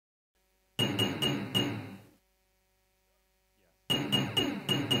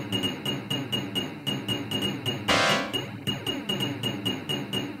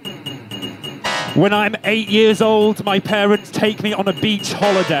When I'm 8 years old, my parents take me on a beach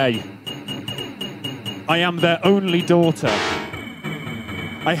holiday. I am their only daughter.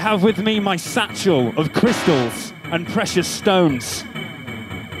 I have with me my satchel of crystals and precious stones.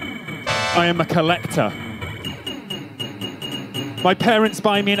 I am a collector. My parents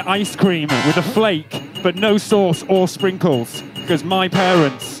buy me an ice cream with a flake, but no sauce or sprinkles, because my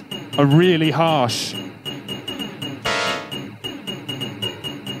parents are really harsh.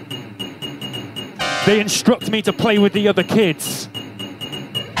 They instruct me to play with the other kids.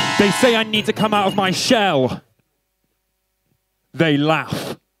 They say I need to come out of my shell. They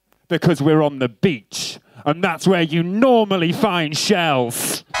laugh, because we're on the beach, and that's where you normally find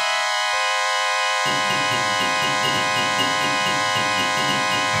shells.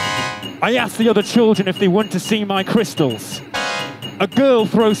 I ask the other children if they want to see my crystals. A girl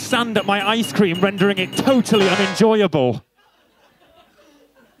throws sand at my ice cream, rendering it totally unenjoyable.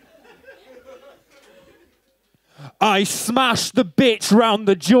 I smash the bitch round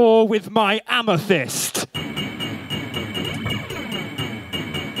the jaw with my amethyst.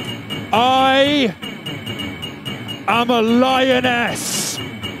 I am a lioness.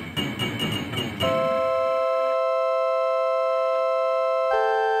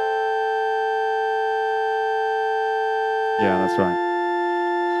 Yeah, that's right.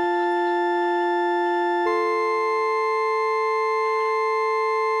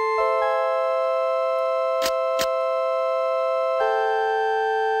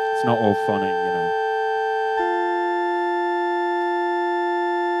 It's not all funny, you know.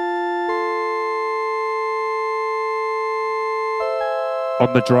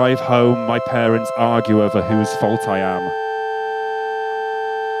 On the drive home, my parents argue over whose fault I am.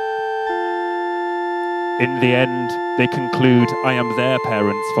 In the end, they conclude I am their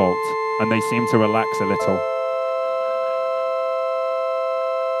parents' fault, and they seem to relax a little.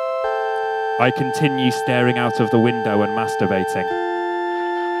 I continue staring out of the window and masturbating.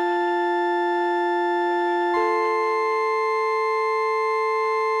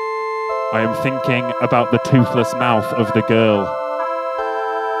 I am thinking about the toothless mouth of the girl.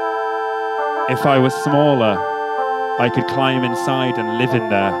 If I was smaller, I could climb inside and live in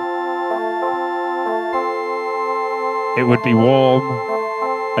there. It would be warm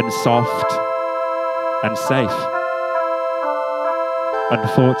and soft and safe.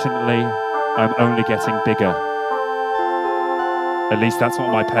 Unfortunately, I'm only getting bigger. At least that's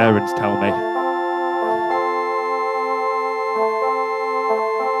what my parents tell me.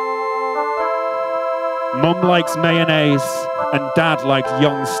 Mum likes mayonnaise and Dad likes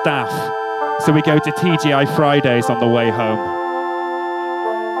young staff, so we go to TGI Fridays on the way home.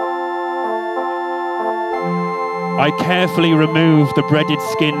 I carefully remove the breaded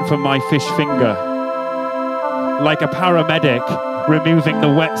skin from my fish finger, like a paramedic removing the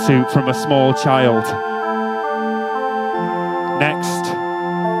wetsuit from a small child. Next,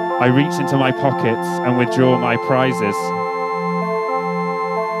 I reach into my pockets and withdraw my prizes.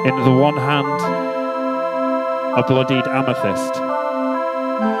 In the one hand, a bloodied amethyst,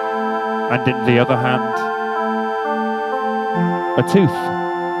 and in the other hand, a tooth.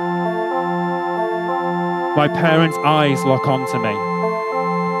 My parents' eyes lock onto me.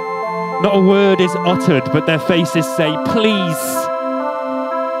 Not a word is uttered, but their faces say, please,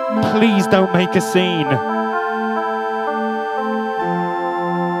 please don't make a scene.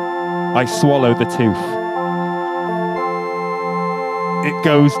 I swallow the tooth. It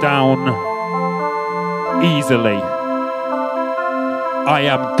goes down easily. I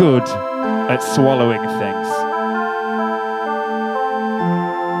am good at swallowing things.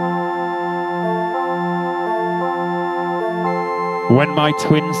 When my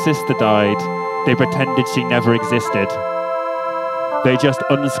twin sister died, they pretended she never existed. They just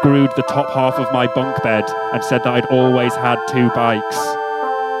unscrewed the top half of my bunk bed and said that I'd always had 2 bikes.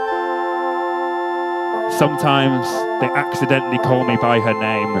 Sometimes they accidentally call me by her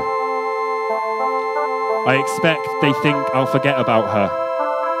name. I expect they think I'll forget about her.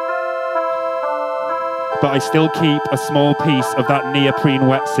 But I still keep a small piece of that neoprene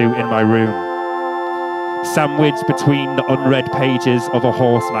wetsuit in my room, sandwiched between the unread pages of a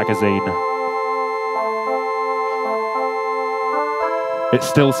horse magazine. It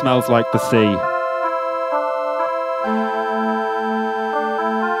still smells like the sea.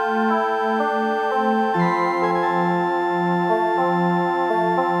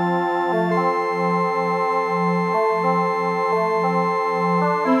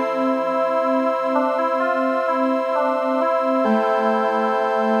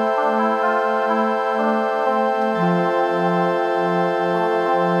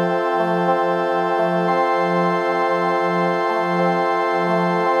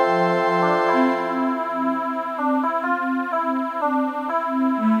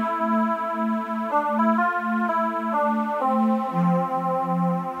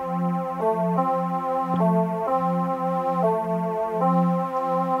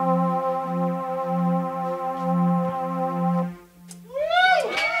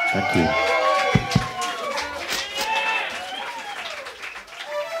 Thank you.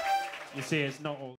 You see, it's not all...